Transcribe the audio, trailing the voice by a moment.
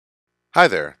Hi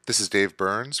there, this is Dave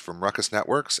Burns from Ruckus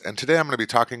Networks, and today I'm going to be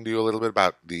talking to you a little bit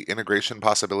about the integration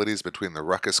possibilities between the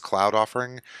Ruckus cloud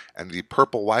offering and the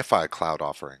Purple Wi-Fi cloud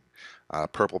offering.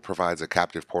 Purple provides a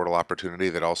captive portal opportunity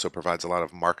that also provides a lot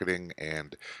of marketing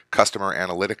and customer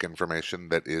analytic information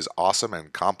that is awesome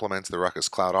and complements the Ruckus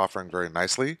cloud offering very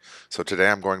nicely. So today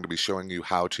I'm going to be showing you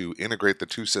how to integrate the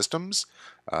two systems.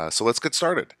 So let's get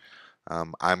started.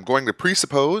 I'm going to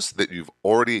presuppose that you've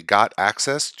already got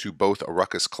access to both a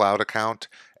Ruckus Cloud account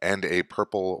and a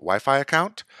Purple Wi-Fi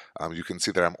account. You can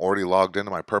see that I'm already logged into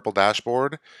my Purple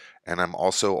dashboard, and I'm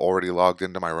also already logged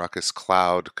into my Ruckus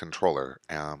Cloud controller.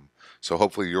 So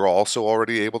hopefully you're also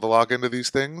already able to log into these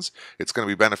things. It's going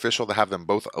to be beneficial to have them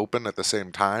both open at the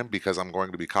same time because I'm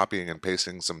going to be copying and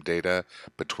pasting some data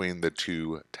between the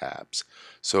two tabs.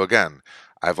 So again,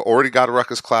 I've already got a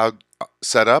Ruckus Cloud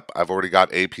set up. I've already got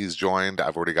APs joined.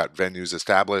 I've already got venues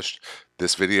established.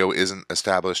 This video isn't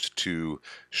established to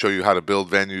show you how to build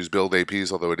venues, build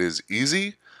APs, although it is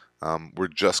easy. We're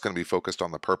just going to be focused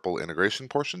on the Purple integration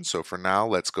portion. So for now,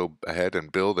 let's go ahead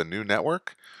and build a new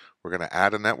network. We're going to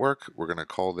add a network. We're going to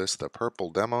call this the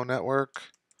Purple Demo Network.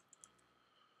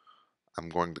 I'm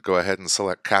going to go ahead and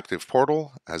select Captive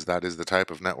Portal, as that is the type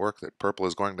of network that Purple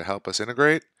is going to help us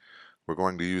integrate. We're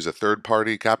going to use a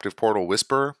third-party Captive Portal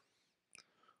Whisperer,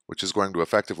 which is going to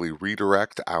effectively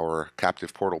redirect our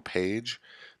Captive Portal page.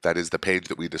 That is the page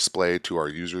that we display to our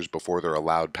users before they're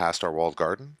allowed past our walled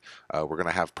garden. We're going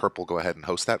to have Purple go ahead and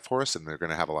host that for us, and they're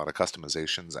going to have a lot of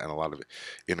customizations and a lot of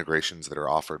integrations that are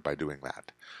offered by doing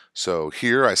that. So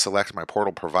here I select my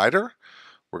portal provider.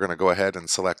 We're going to go ahead and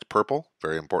select Purple.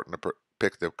 Very important to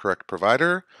pick the correct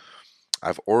provider.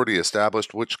 I've already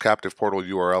established which Captive Portal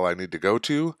URL I need to go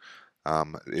to.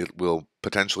 It will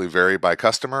potentially vary by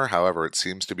customer. However, it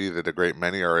seems to be that a great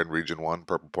many are in region 1,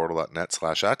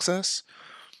 purpleportal.net/access.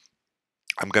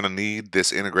 I'm going to need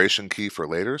this integration key for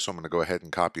later, so I'm going to go ahead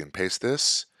and copy and paste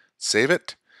this, save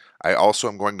it. I also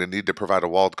am going to need to provide a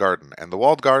walled garden, and the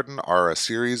walled garden are a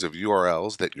series of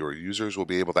URLs that your users will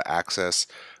be able to access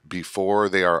before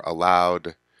they are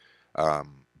allowed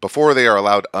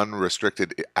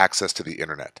unrestricted access to the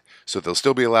internet. So they'll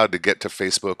still be allowed to get to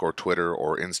Facebook or Twitter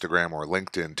or Instagram or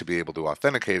LinkedIn to be able to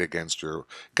authenticate against your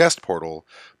guest portal,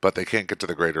 but they can't get to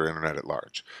the greater internet at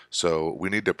large. So we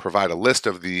need to provide a list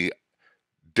of the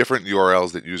different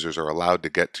URLs that users are allowed to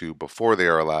get to before they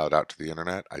are allowed out to the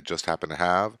internet. I just happen to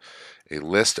have a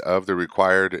list of the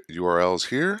required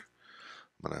URLs here.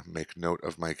 I'm going to make note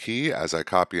of my key as I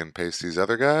copy and paste these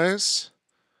other guys.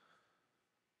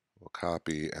 We'll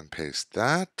copy and paste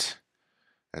that.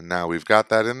 And now we've got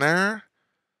that in there.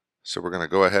 So we're going to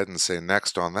go ahead and say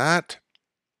next on that.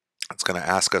 It's going to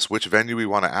ask us which venue we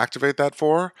want to activate that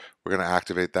for. We're going to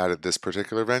activate that at this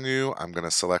particular venue. I'm going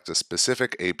to select a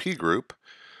specific AP group.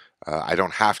 I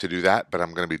don't have to do that, but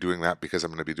I'm going to be doing that because I'm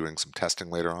going to be doing some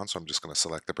testing later on. So I'm just going to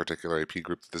select the particular AP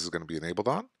group that this is going to be enabled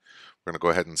on. We're going to go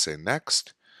ahead and say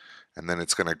next. And then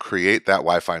it's going to create that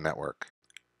Wi-Fi network.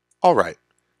 All right.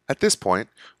 At this point,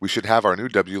 we should have our new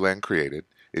WLAN created.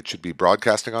 It should be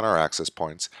broadcasting on our access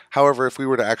points. However, if we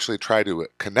were to actually try to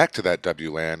connect to that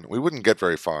WLAN, we wouldn't get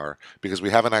very far because we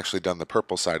haven't actually done the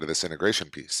Purple side of this integration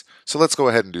piece. So let's go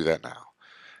ahead and do that now.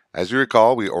 As you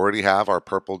recall, we already have our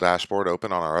Purple dashboard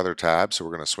open on our other tab, so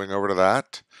we're going to swing over to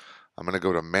that. I'm going to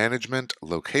go to Management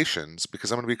Locations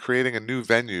because I'm going to be creating a new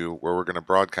venue where we're going to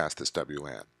broadcast this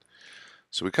WLAN.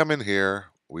 So we come in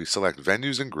here, we select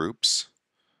Venues and Groups.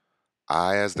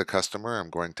 I, as the customer, am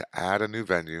going to add a new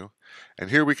venue, and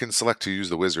here we can select to use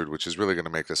the wizard, which is really going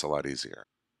to make this a lot easier.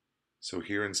 So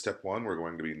here in step 1, we're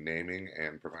going to be naming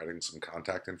and providing some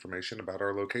contact information about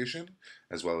our location,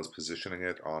 as well as positioning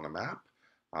it on a map.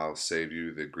 I'll save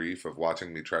you the grief of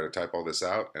watching me try to type all this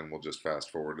out, and we'll just fast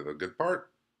forward to the good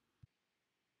part.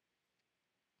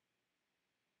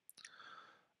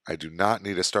 I do not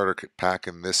need a starter pack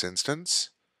in this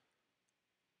instance.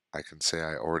 I can say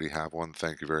I already have one,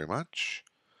 thank you very much.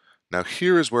 Now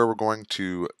here is where we're going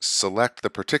to select the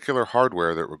particular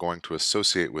hardware that we're going to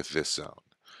associate with this zone.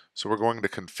 So we're going to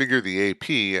configure the AP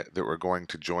that we're going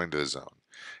to join to the zone.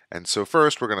 And so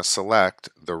first we're going to select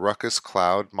the Ruckus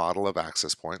Cloud model of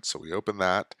access points. So we open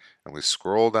that and we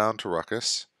scroll down to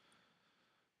Ruckus,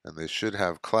 and they should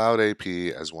have Cloud AP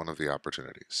as one of the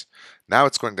opportunities. Now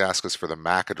it's going to ask us for the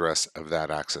MAC address of that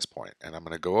access point. And I'm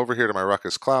going to go over here to my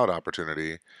Ruckus Cloud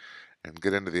opportunity and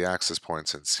get into the access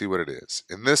points and see what it is.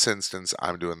 In this instance,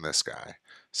 I'm doing this guy,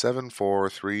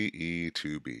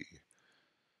 743E2B.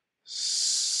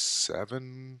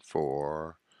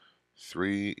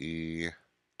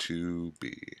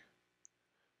 743E2B.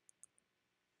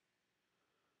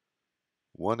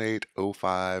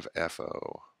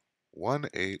 1805FO.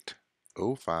 1805FO.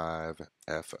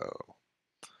 05FO.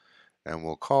 And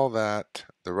we'll call that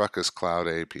the Ruckus Cloud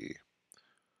AP.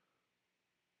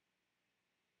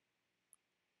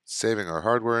 Saving our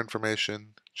hardware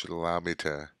information should allow me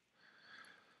to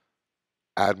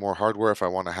add more hardware if I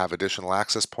want to have additional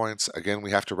access points. Again,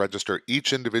 we have to register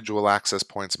each individual access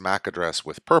point's MAC address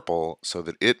with Purple so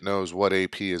that it knows what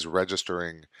AP is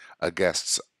registering a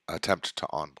guest's attempt to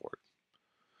onboard.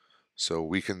 So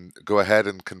we can go ahead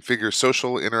and configure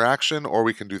social interaction, or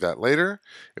we can do that later.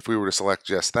 If we were to select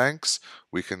Yes Thanks,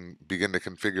 we can begin to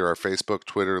configure our Facebook,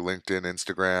 Twitter, LinkedIn,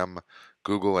 Instagram,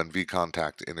 Google, and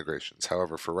vContact integrations.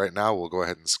 However, for right now, we'll go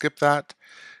ahead and skip that,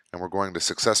 and we're going to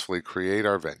successfully create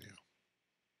our venue.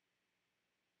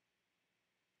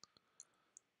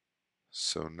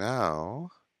 So now,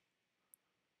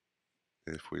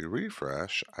 if we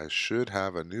refresh, I should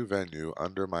have a new venue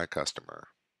under my customer.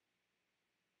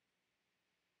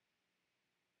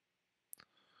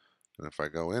 And if I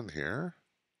go in here,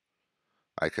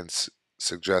 I can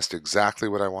suggest exactly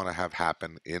what I want to have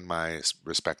happen in my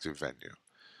respective venue.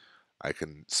 I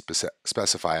can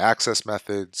specify access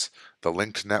methods, the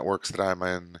linked networks that I'm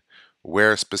in,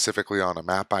 where specifically on a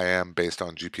map I am based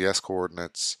on GPS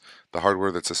coordinates, the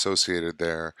hardware that's associated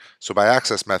there. So by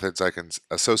access methods, I can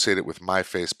associate it with my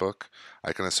Facebook,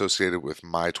 I can associate it with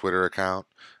my Twitter account,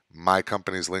 my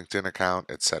company's LinkedIn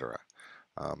account, etc.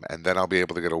 And then I'll be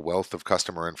able to get a wealth of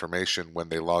customer information when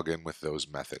they log in with those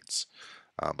methods.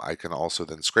 I can also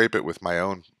then scrape it with my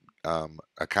own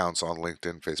accounts on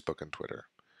LinkedIn, Facebook, and Twitter.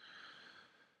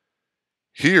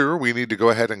 Here, we need to go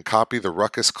ahead and copy the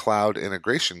Ruckus Cloud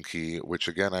integration key, which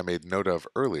again I made note of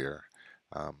earlier.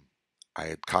 I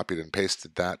had copied and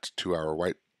pasted that to our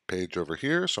white page over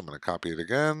here, so I'm going to copy it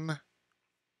again,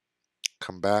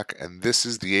 come back, and this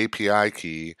is the API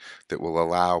key that will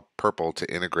allow Purple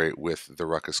to integrate with the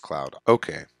Ruckus Cloud.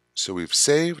 Okay, so we've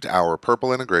saved our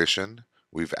Purple integration.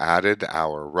 We've added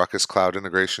our Ruckus Cloud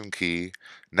integration key.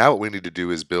 Now what we need to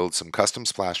do is build some custom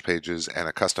splash pages and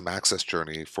a custom access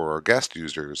journey for our guest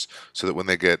users so that when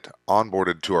they get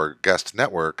onboarded to our guest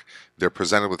network, they're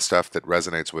presented with stuff that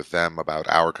resonates with them about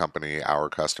our company, our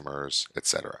customers,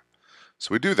 etc.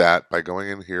 So we do that by going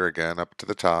in here again up to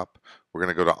the top. We're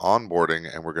going to go to onboarding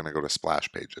and we're going to go to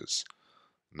splash pages.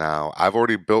 Now, I've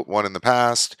already built one in the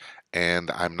past,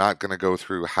 and I'm not going to go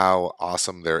through how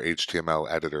awesome their HTML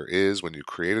editor is when you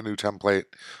create a new template.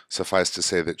 Suffice to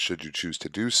say that should you choose to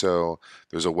do so,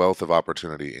 there's a wealth of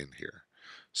opportunity in here.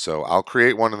 So I'll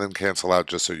create one and then cancel out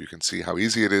just so you can see how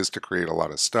easy it is to create a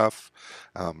lot of stuff,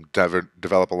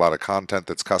 develop a lot of content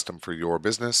that's custom for your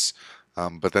business.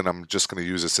 But then I'm just going to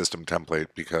use a system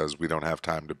template because we don't have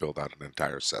time to build out an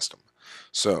entire system.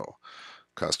 So,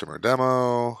 customer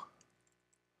demo.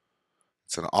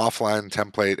 It's an offline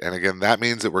template, and again, that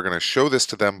means that we're going to show this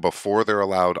to them before they're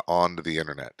allowed onto the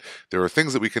internet. There are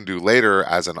things that we can do later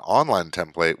as an online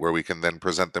template where we can then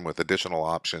present them with additional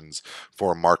options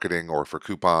for marketing or for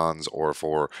coupons or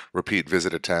for repeat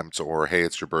visit attempts or, hey,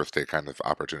 it's your birthday kind of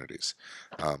opportunities.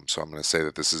 So I'm going to say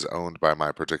that this is owned by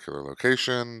my particular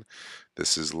location.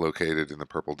 This is located in the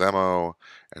Purple demo,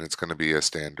 and it's going to be a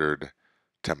standard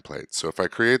template. So if I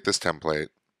create this template,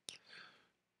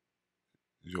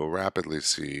 you'll rapidly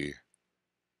see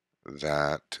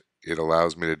that it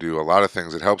allows me to do a lot of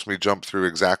things. It helps me jump through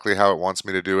exactly how it wants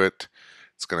me to do it.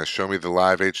 It's going to show me the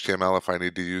live HTML if I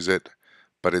need to use it,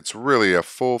 but it's really a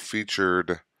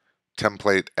full-featured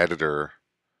template editor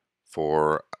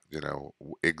for,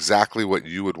 exactly what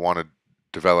you would want to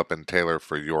develop and tailor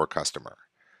for your customer.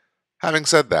 Having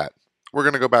said that, we're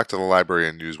going to go back to the library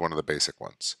and use one of the basic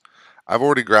ones. I've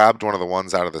already grabbed one of the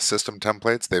ones out of the system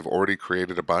templates. They've already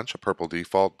created a bunch, a purple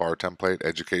default, bar template,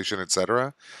 education,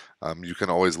 etc. You can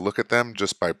always look at them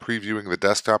just by previewing the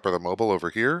desktop or the mobile over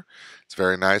here. It's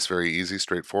very nice, very easy,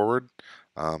 straightforward.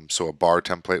 So a bar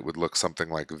template would look something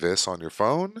like this on your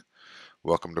phone.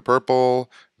 Welcome to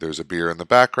Purple. There's a beer in the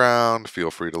background.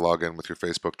 Feel free to log in with your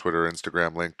Facebook, Twitter,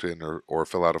 Instagram, LinkedIn, or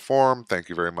fill out a form. Thank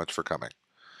you very much for coming.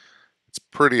 It's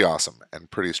pretty awesome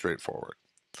and pretty straightforward.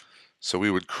 So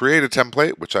we would create a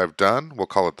template, which I've done. We'll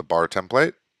call it the bar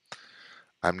template.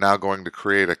 I'm now going to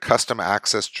create a custom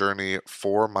access journey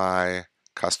for my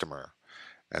customer.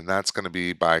 And that's going to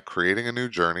be by creating a new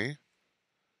journey,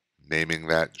 naming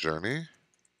that journey,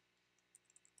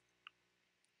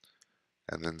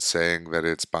 and then saying that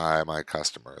it's by my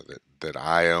customer, that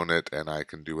I own it and I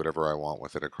can do whatever I want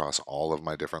with it across all of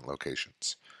my different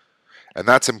locations. And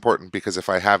that's important because if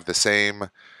I have the same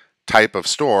type of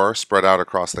store spread out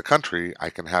across the country, I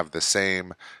can have the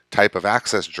same type of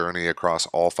access journey across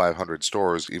all 500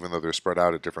 stores, even though they're spread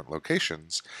out at different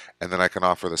locations. And then I can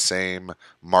offer the same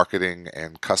marketing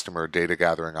and customer data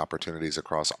gathering opportunities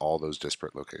across all those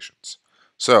disparate locations.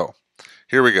 So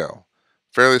here we go.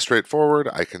 Fairly straightforward.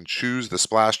 I can choose the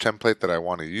splash template that I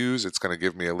want to use. It's going to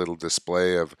give me a little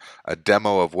display of a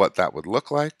demo of what that would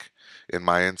look like. In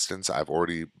my instance, I've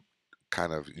already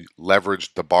kind of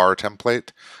leveraged the bar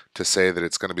template to say that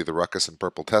it's going to be the Ruckus and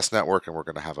Purple test network and we're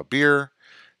going to have a beer.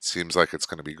 Seems like it's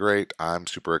going to be great. I'm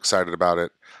super excited about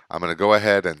it. I'm going to go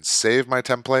ahead and save my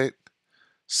template,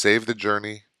 save the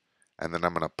journey, and then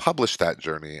I'm going to publish that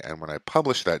journey. And when I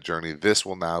publish that journey, this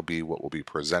will now be what will be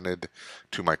presented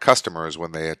to my customers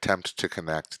when they attempt to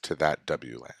connect to that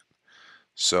WLAN.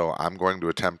 So I'm going to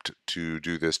attempt to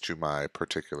do this to my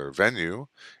particular venue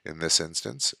in this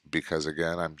instance, because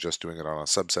again, I'm just doing it on a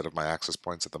subset of my access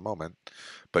points at the moment.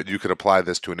 But you could apply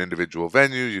this to an individual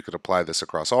venue. You could apply this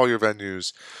across all your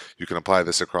venues. You can apply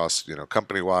this across,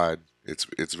 company-wide.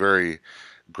 It's very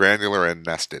granular and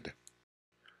nested.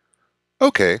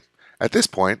 Okay. At this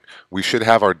point, we should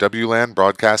have our WLAN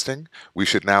broadcasting. We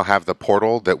should now have the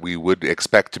portal that we would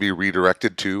expect to be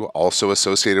redirected to also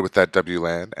associated with that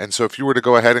WLAN. And so if you were to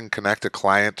go ahead and connect a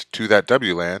client to that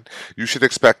WLAN, you should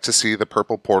expect to see the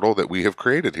purple portal that we have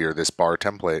created here, this bar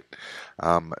template.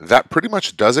 That pretty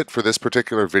much does it for this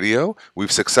particular video.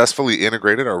 We've successfully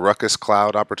integrated our Ruckus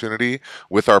Cloud opportunity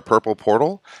with our purple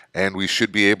portal, and we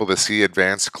should be able to see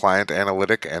advanced client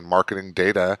analytic and marketing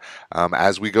data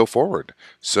as we go forward.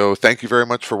 So thank you very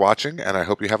much for watching, and I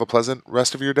hope you have a pleasant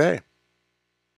rest of your day.